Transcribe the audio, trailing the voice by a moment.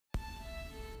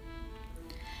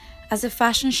As a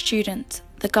fashion student,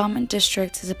 the garment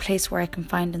district is a place where I can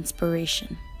find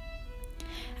inspiration.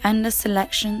 Endless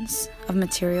selections of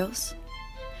materials,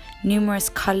 numerous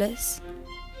colors,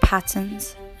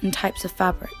 patterns, and types of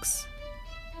fabrics.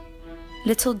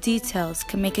 Little details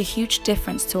can make a huge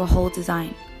difference to a whole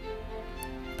design.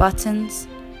 Buttons,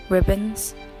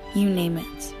 ribbons, you name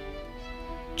it.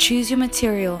 Choose your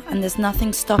material and there's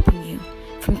nothing stopping you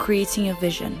from creating your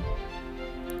vision.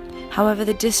 However,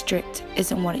 the district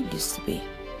isn't what it used to be.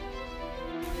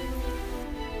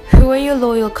 Who are your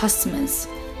loyal customers?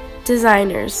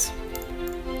 Designers.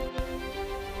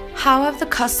 How have the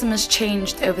customers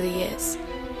changed over the years?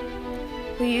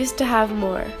 We used to have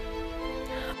more.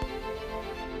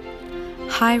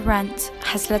 High rent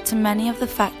has led to many of the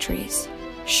factories,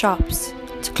 shops,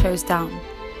 to close down.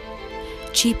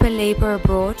 Cheaper labor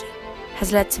abroad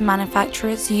has led to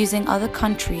manufacturers using other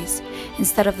countries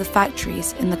instead of the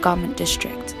factories in the garment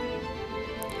district.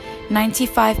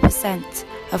 95%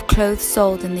 of clothes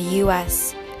sold in the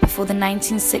US before the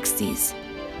 1960s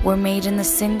were made in the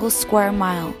single square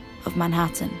mile of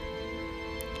Manhattan.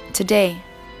 Today,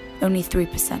 only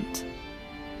 3%.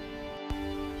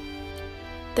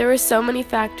 There were so many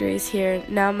factories here,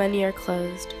 now many are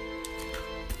closed.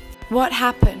 What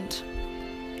happened?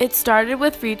 It started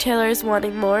with retailers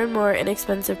wanting more and more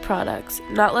inexpensive products,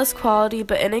 not less quality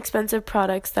but inexpensive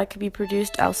products that could be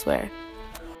produced elsewhere.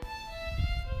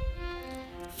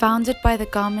 Founded by the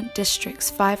garment district's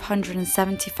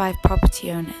 575 property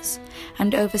owners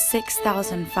and over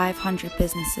 6,500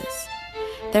 businesses,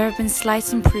 there have been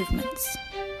slight improvements.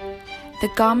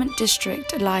 The Garment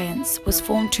District Alliance was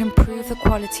formed to improve the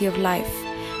quality of life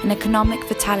and economic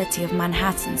vitality of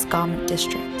Manhattan's garment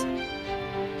district.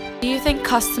 Do you think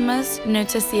customers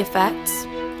notice the effects?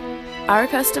 Our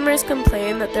customers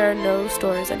complain that there are no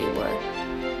stores anymore.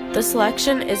 The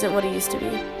selection isn't what it used to be.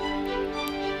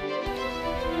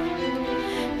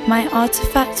 My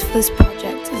artifact for this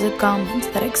project is a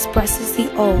garment that expresses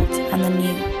the old and the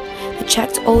new. The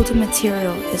checked older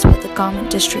material is what the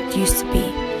garment district used to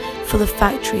be, full of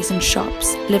factories and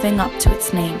shops, living up to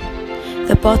its name.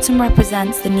 The bottom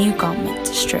represents the new garment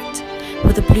district,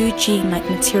 with a blue jean-like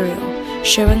material,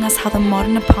 showing us how the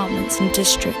modern apartments and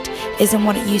district isn't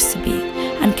what it used to be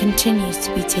and continues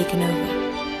to be taken over.